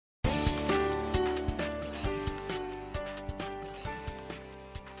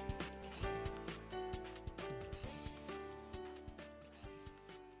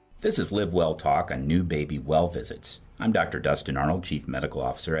This is LiveWell Talk on new baby well visits. I'm Dr. Dustin Arnold, Chief Medical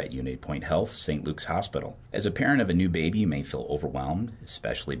Officer at UnityPoint Health, St. Luke's Hospital. As a parent of a new baby, you may feel overwhelmed,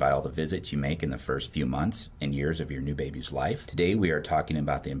 especially by all the visits you make in the first few months and years of your new baby's life. Today, we are talking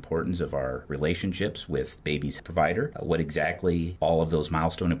about the importance of our relationships with baby's provider, what exactly all of those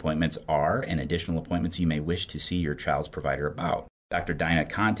milestone appointments are, and additional appointments you may wish to see your child's provider about. Dr. Dinah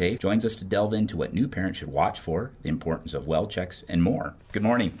Conti joins us to delve into what new parents should watch for, the importance of well checks, and more. Good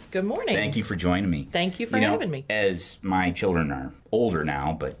morning. Good morning. Thank you for joining me. Thank you for having me. As my children are older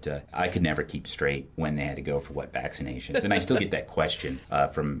now, but I could never keep straight when they had to go for what vaccinations. And I still get that question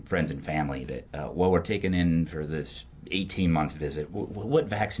from friends and family that, we're taking in for this 18-month visit. What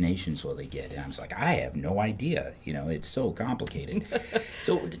vaccinations will they get? And I was like, I have no idea. It's so complicated.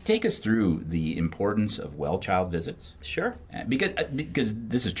 So take us through the importance of well child visits. Sure. Because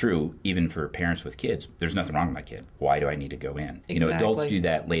this is true even for parents with kids. There's nothing wrong with my kid. Why do I need to go in? Exactly. Adults do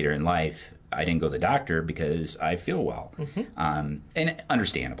that later in life. I didn't go to the doctor because I feel well. And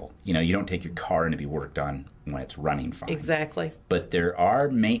understandable. You don't take your car in to be worked on when it's running fine. Exactly. But there are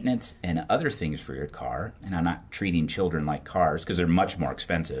maintenance and other things for your car, and I'm not treating children like cars because they're much more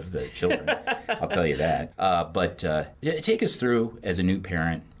expensive, the children. I'll tell you that. But take us through, as a new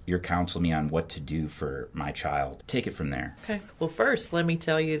parent, your counsel me on what to do for my child. Take it from there. Okay. Well, first, let me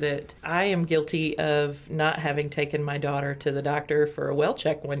tell you that I am guilty of not having taken my daughter to the doctor for a well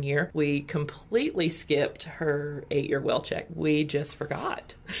check one year. We completely skipped her 8-year well check. We just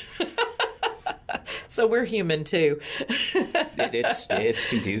forgot. So we're human too. It's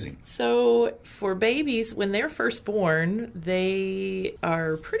confusing. So for babies, when they're first born, they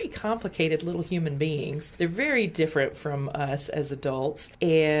are pretty complicated little human beings. They're very different from us as adults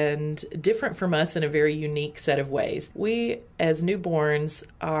and different from us in a very unique set of ways. We, as newborns,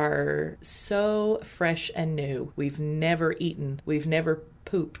 are so fresh and new. We've never eaten. We've never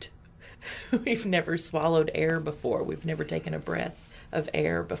pooped. We've never swallowed air before. We've never taken a breath of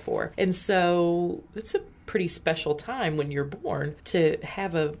air before. And so it's a pretty special time when you're born to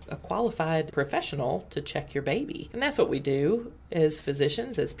have a qualified professional to check your baby. And that's what we do as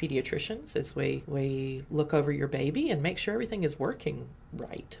physicians, as pediatricians, as we look over your baby and make sure everything is working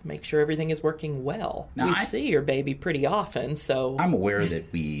right, make sure everything is working well. Now, we see your baby pretty often, so... I'm aware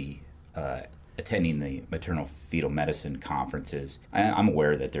that we... attending the maternal fetal medicine conferences, I'm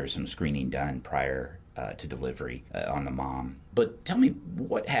aware that there's some screening done prior to delivery on the mom. But tell me,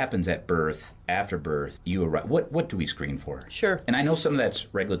 what happens at birth, after birth, you arrive? What do we screen for? Sure. And I know some of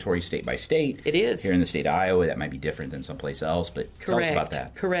that's regulatory state by state. It is. Here in the state of Iowa, that might be different than someplace else, but tell us about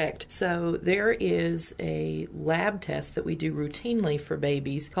that. Correct. So there is a lab test that we do routinely for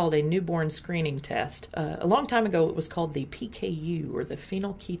babies called a newborn screening test. A long time ago, it was called the PKU, or the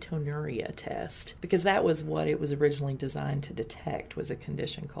phenylketonuria test, because that was what it was originally designed to detect, was a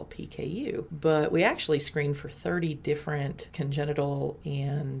condition called PKU. But we actually screen for 30 different congenital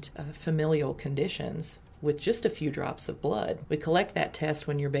and familial conditions with just a few drops of blood. We collect that test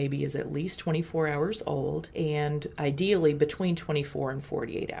when your baby is at least 24 hours old and ideally between 24 and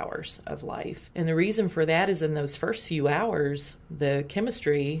 48 hours of life. And the reason for that is in those first few hours, the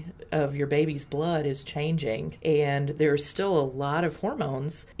chemistry of your baby's blood is changing, and there's still a lot of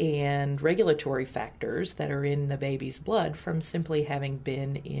hormones and regulatory factors that are in the baby's blood from simply having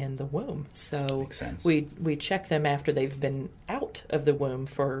been in the womb. So makes sense. We check them after they've been out of the womb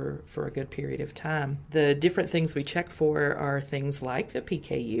for a good period of time. The different things we check for are things like the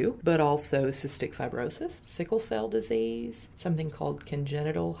PKU, but also cystic fibrosis, sickle cell disease, something called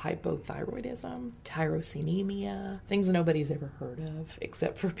congenital hypothyroidism, tyrosinemia, things nobody's ever heard of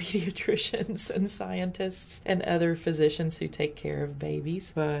except for pediatricians and scientists and other physicians who take care of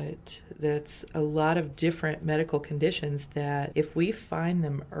babies. But that's a lot of different medical conditions that if we find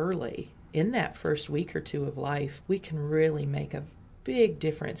them early, in that first week or two of life, we can really make a big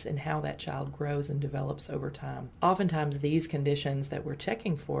difference in how that child grows and develops over time. Oftentimes, these conditions that we're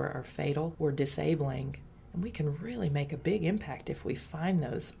checking for are fatal or disabling, and we can really make a big impact if we find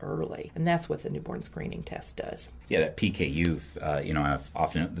those early. And that's what the newborn screening test does. Yeah, that PKU, I've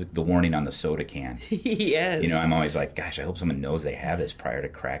often, the warning on the soda can. Yes. I'm always like, gosh, I hope someone knows they have this prior to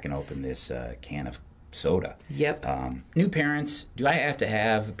cracking open this can of soda. Yep. New parents, do I have to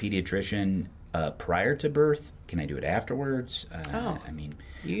have a pediatrician prior to birth? Can I do it afterwards?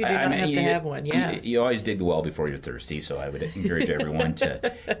 You do not have to have one, yeah. You always dig the well before you're thirsty, so I would encourage everyone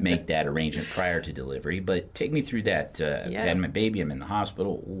to make that arrangement prior to delivery. But take me through that. If I had my baby, I'm in the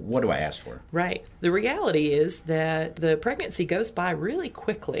hospital. What do I ask for? Right. The reality is that the pregnancy goes by really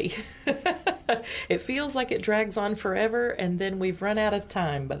quickly. It feels like it drags on forever, and then we've run out of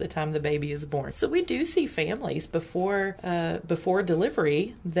time by the time the baby is born. So we do see families before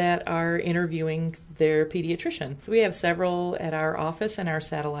delivery that are interviewing their pediatrician. So we have several at our office and our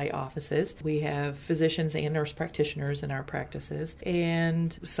satellite offices. We have physicians and nurse practitioners in our practices,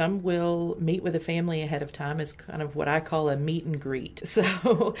 and some will meet with a family ahead of time as kind of what I call a meet and greet.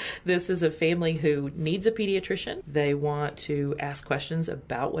 So this is a family who needs a pediatrician. They want to ask questions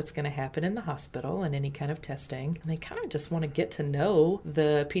about what's going to happen in the hospital and any kind of testing. And they kind of just want to get to know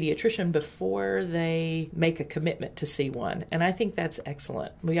the pediatrician before they make a commitment to see one. And I think that's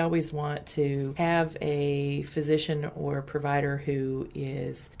excellent. We always want to have a physician or provider who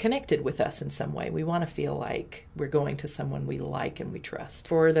is connected with us in some way. We want to feel like we're going to someone we like and we trust.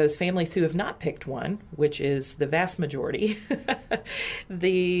 For those families who have not picked one, which is the vast majority,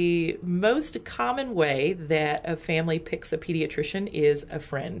 the most common way that a family picks a pediatrician is a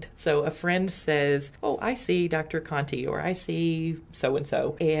friend. So a friend says, oh, I see Dr. Conti, or I see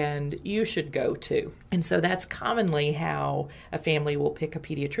so-and-so, and you should go too. And so that's commonly how a family will pick a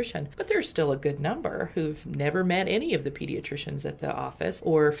pediatrician. But there's still a good number who've never met any of the pediatricians at the office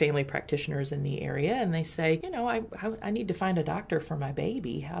or family practitioners in the area, and they say, I need to find a doctor for my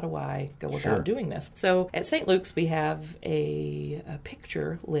baby. How do I go about doing this? So at St. Luke's, we have a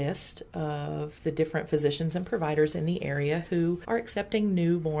picture list of the different physicians and providers in the area who are accepting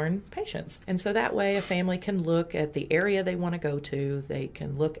newborn patients. And so that way a family can look at the area they want to go to. They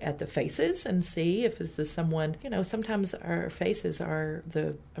can look at the faces and see if this is someone, sometimes our faces are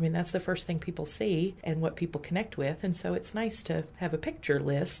that's the first thing people see and what people connect with. And so it's nice to have a picture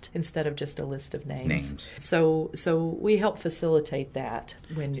list instead of just a list of names. So we help facilitate that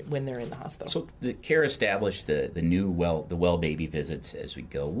when they're in the hospital. So the care established the well baby visits as we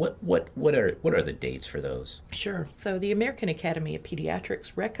go. What are the dates for those? Sure. So the American Academy of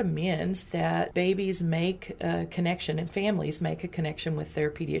Pediatrics recommends that babies make a connection and families make a connection with their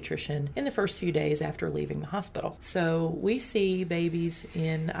pediatrician in the first few days after leaving the hospital. So we see babies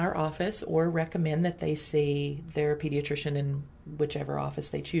in our office or recommend that they see their pediatrician in whichever office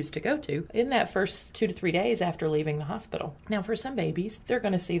they choose to go to in that first 2 to 3 days after leaving the hospital. Now, for some babies, they're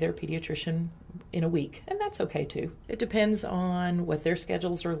going to see their pediatrician in a week, and that's okay too. It depends on what their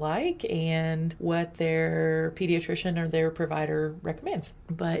schedules are like and what their pediatrician or their provider recommends.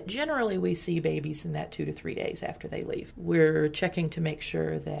 But generally, we see babies in that 2 to 3 days after they leave. We're checking to make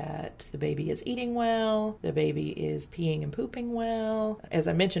sure that the baby is eating well, the baby is peeing and pooping well. As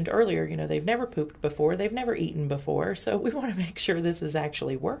I mentioned earlier, they've never pooped before, they've never eaten before, so we want to make sure this is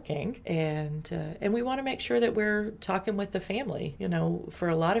actually working, and we want to make sure that we're talking with the family. For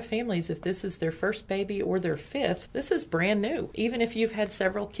a lot of families, if this is their first baby or their fifth, this is brand new. Even if you've had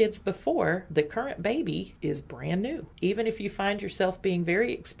several kids before, the current baby is brand new. Even if you find yourself being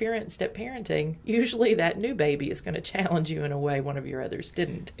very experienced at parenting, usually that new baby is going to challenge you in a way one of your others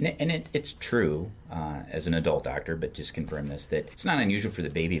didn't. And it's true as an adult doctor, but just confirm this, that it's not unusual for the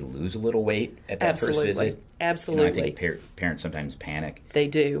baby to lose a little weight at that first visit. Absolutely. I think parents sometimes panic. They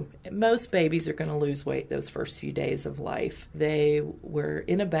do. Most babies are going to lose weight those first few days of life. They were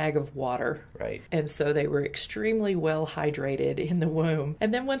in a bag of water. Right. And so they were extremely well hydrated in the womb.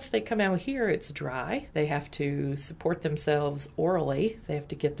 And then once they come out here, it's dry. They have to support themselves orally. They have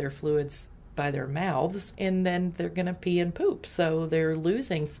to get their fluids by their mouths, and then they're going to pee and poop. So they're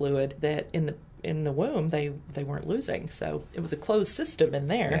losing fluid that in the womb they weren't losing. So it was a closed system in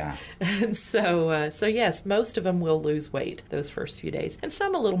there. Yeah. And so yes, most of them will lose weight those first few days, and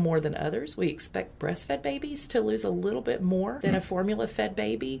some a little more than others. We expect breastfed babies to lose a little bit more than a formula-fed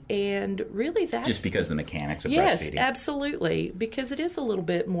baby, and really that's just because of the mechanics of breastfeeding. Yes, absolutely, because it is a little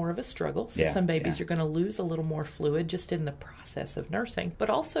bit more of a struggle. So some babies are going to lose a little more fluid just in the process of nursing,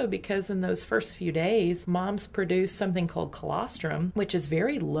 but also because in those first few days, moms produce something called colostrum, which is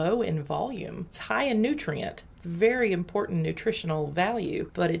very low in volume. It's high in nutrient. It's very important nutritional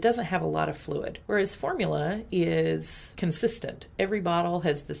value, but it doesn't have a lot of fluid. Whereas formula is consistent. Every bottle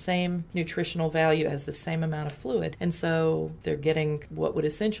has the same nutritional value, has the same amount of fluid. And so they're getting what would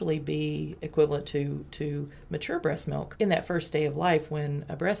essentially be equivalent to mature breast milk in that first day of life, when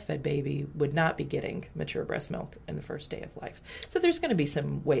a breastfed baby would not be getting mature breast milk in the first day of life. So there's going to be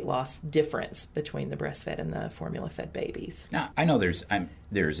some weight loss difference between the breastfed and the formula-fed babies. Now, I know there's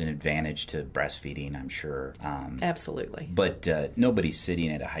an advantage to breastfeeding, I'm sure. Absolutely. But nobody's sitting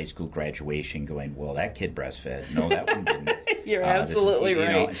at a high school graduation going, well, that kid breastfed. No, that one didn't. You're absolutely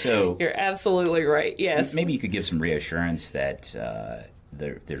right. So you're absolutely right, yes. So maybe you could give some reassurance that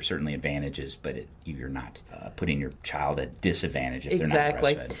there's certainly advantages, but you're not putting your child at disadvantage if they're not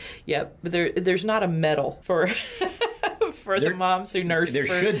breastfed. Yeah, but there's not a medal for for the moms who nurse. There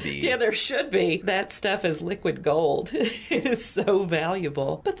should be. Yeah, there should be. That stuff is liquid gold. It is so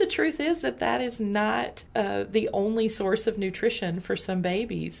valuable. But the truth is that is not the only source of nutrition for some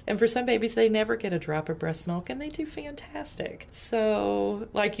babies. And for some babies, they never get a drop of breast milk, and they do fantastic. So,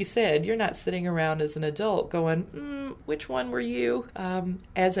 like you said, you're not sitting around as an adult going, which one were you?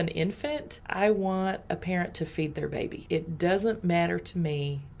 As an infant, I want a parent to feed their baby. It doesn't matter to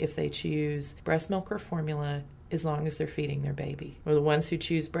me if they choose breast milk or formula, as long as they're feeding their baby. Or the ones who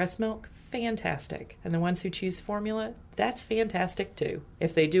choose breast milk, fantastic. And the ones who choose formula, that's fantastic too.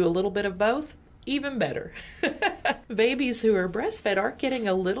 If they do a little bit of both, even better. Babies who are breastfed are getting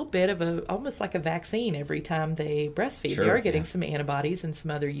a little bit of almost like a vaccine every time they breastfeed. Sure, they are getting some antibodies and some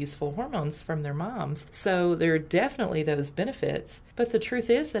other useful hormones from their moms. So there are definitely those benefits. But the truth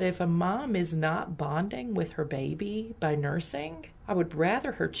is that if a mom is not bonding with her baby by nursing, I would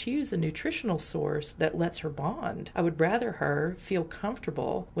rather her choose a nutritional source that lets her bond. I would rather her feel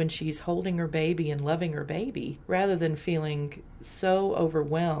comfortable when she's holding her baby and loving her baby, rather than feeling so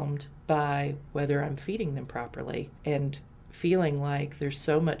overwhelmed by whether I'm feeding them properly and feeling like there's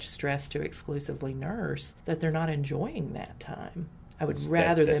so much stress to exclusively nurse that they're not enjoying that time. I would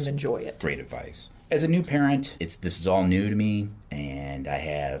rather them enjoy it. Great advice. As a new parent, this is all new to me, and I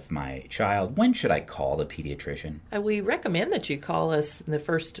have my child. When should I call the pediatrician? We recommend that you call us in the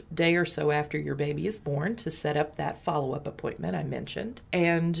first day or so after your baby is born to set up that follow-up appointment I mentioned.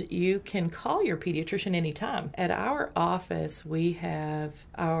 And you can call your pediatrician anytime. At our office, we have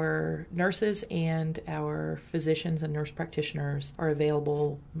our nurses and our physicians and nurse practitioners are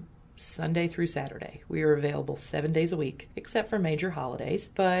available Sunday through Saturday. We are available 7 days a week, except for major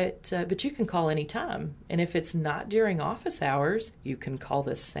holidays. But you can call anytime. And if it's not during office hours, you can call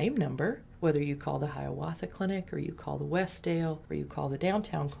this same number, whether you call the Hiawatha Clinic or you call the Westdale or you call the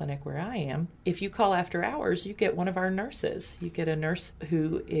downtown clinic where I am. If you call after hours, you get one of our nurses. You get a nurse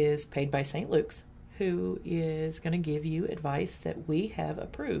who is paid by St. Luke's, who is going to give you advice that we have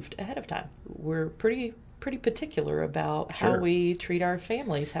approved ahead of time. We're pretty particular about how we treat our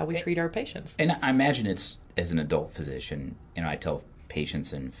families, how we treat our patients. And I imagine it's, as an adult physician, I tell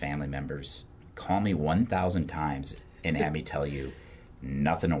patients and family members, call me 1,000 times and have me tell you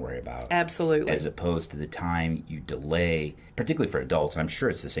nothing to worry about. Absolutely. As opposed to the time you delay, particularly for adults. I'm sure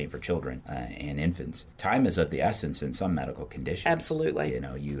it's the same for children and infants. Time is of the essence in some medical conditions. Absolutely.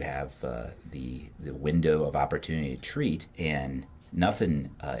 You have the window of opportunity to treat, and nothing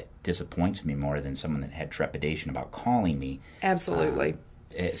disappoints me more than someone that had trepidation about calling me. Absolutely.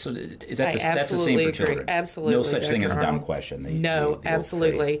 So is that that's the same for children? Absolutely. No such thing as a dumb Arnold. question. No,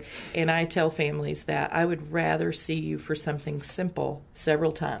 absolutely. And I tell families that I would rather see you for something simple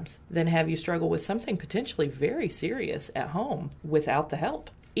several times than have you struggle with something potentially very serious at home without the help.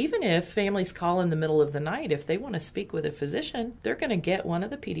 Even if families call in the middle of the night, if they want to speak with a physician, they're going to get one of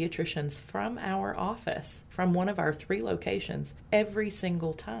the pediatricians from our office, from one of our 3 locations, every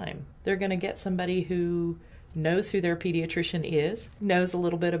single time. They're going to get somebody who knows who their pediatrician is, knows a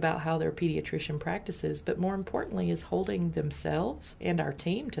little bit about how their pediatrician practices, but more importantly is holding themselves and our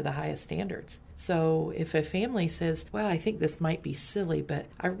team to the highest standards. So if a family says, well, I think this might be silly, but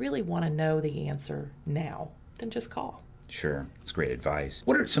I really want to know the answer now, then just call. Sure. It's great advice.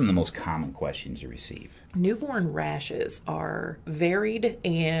 What are some of the most common questions you receive? Newborn rashes are varied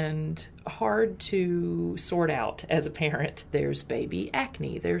and hard to sort out as a parent. There's baby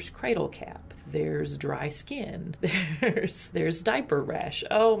acne, there's cradle cap, there's dry skin, there's diaper rash.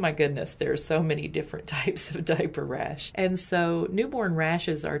 Oh my goodness, there's so many different types of diaper rash. And so newborn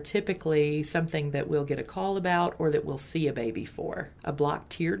rashes are typically something that we'll get a call about or that we'll see a baby for. A blocked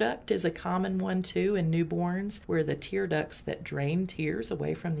tear duct is a common one too in newborns, where the tear ducts that drain tears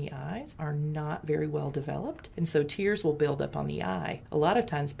away from the eyes are not very well developed, and so tears will build up on the eye. A lot of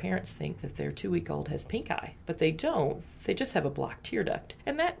times parents think that their 2-week-old has pink eye, but they don't. They just have a blocked tear duct,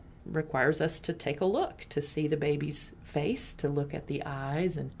 and that requires us to take a look to see the baby's face, to look at the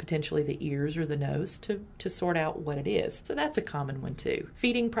eyes and potentially the ears or the nose to sort out what it is. So that's a common one too.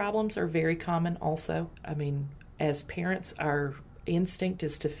 Feeding problems are very common also. I mean, as parents, our instinct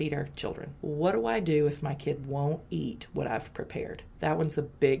is to feed our children. What do I do if my kid won't eat what I've prepared? That one's a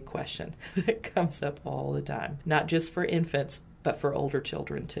big question that comes up all the time, not just for infants, but for older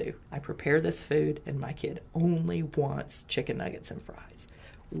children too. I prepare this food and my kid only wants chicken nuggets and fries.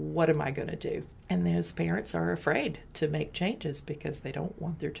 What am I going to do? And those parents are afraid to make changes because they don't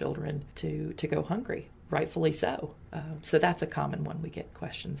want their children to go hungry, rightfully so. So that's a common one we get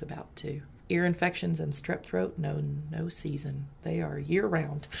questions about too. Ear infections and strep throat, no season. They are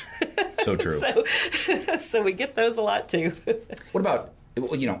year-round. So true. So we get those a lot too. What about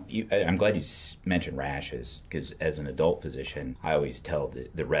Well, I'm glad you mentioned rashes, because as an adult physician, I always tell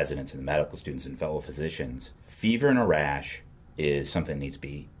the residents and the medical students and fellow physicians, fever and a rash is something that needs to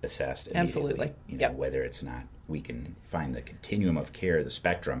be assessed immediately. Absolutely. Whether it's not, we can find the continuum of care, the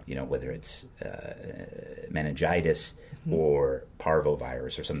spectrum, whether it's meningitis or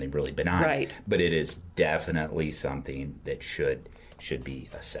parvovirus or something really benign. Right. But it is definitely something that should be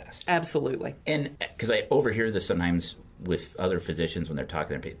assessed. Absolutely. And because I overhear this sometimes with other physicians when they're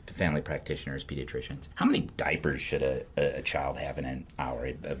talking to family practitioners, pediatricians, how many diapers should a child have in an hour,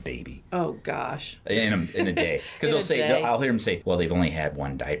 a baby? Oh, gosh. In a day. Because I'll hear them say, well, they've only had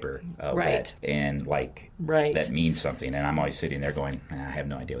one diaper wet. And that means something. And I'm always sitting there going, I have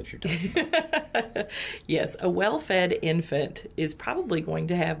no idea what you're talking about. Yes, a well-fed infant is probably going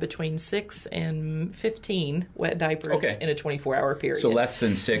to have between 6 and 15 wet diapers in a 24-hour period. So less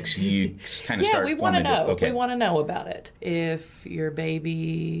than 6, you kind of start we want to know. Okay. We want to know about it. If your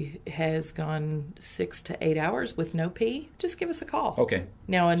baby has gone 6 to 8 hours with no pee, just give us a call. Okay.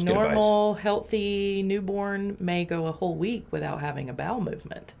 Now, a That's good normal, healthy newborn may go a whole week without having a bowel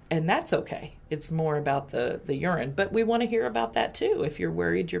movement, and that's okay. It's more about the urine, but we want to hear about that too. If you're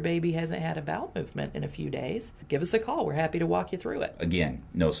worried your baby hasn't had a bowel movement in a few days, give us a call. We're happy to walk you through it. Again,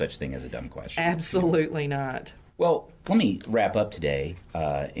 no such thing as a dumb question. Absolutely not. Well, let me wrap up today,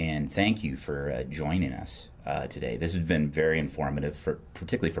 and thank you for joining us today. This has been very informative,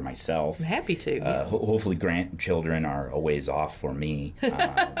 particularly for myself. I'm happy to. Hopefully grandchildren are a ways off for me,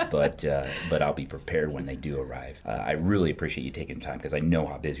 but I'll be prepared when they do arrive. I really appreciate you taking time, because I know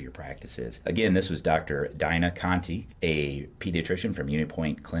how busy your practice is. Again, this was Dr. Dinah Conti, a pediatrician from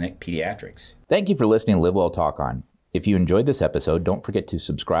UnityPoint Clinic Pediatrics. Thank you for listening to LiveWell Talk On. If you enjoyed this episode, don't forget to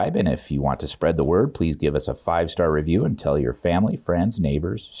subscribe, and if you want to spread the word, please give us a 5-star review and tell your family, friends,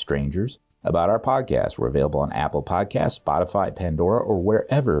 neighbors, strangers about our podcast. We're available on Apple Podcasts, Spotify, Pandora, or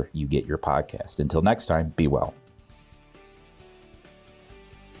wherever you get your podcast. Until next time, be well.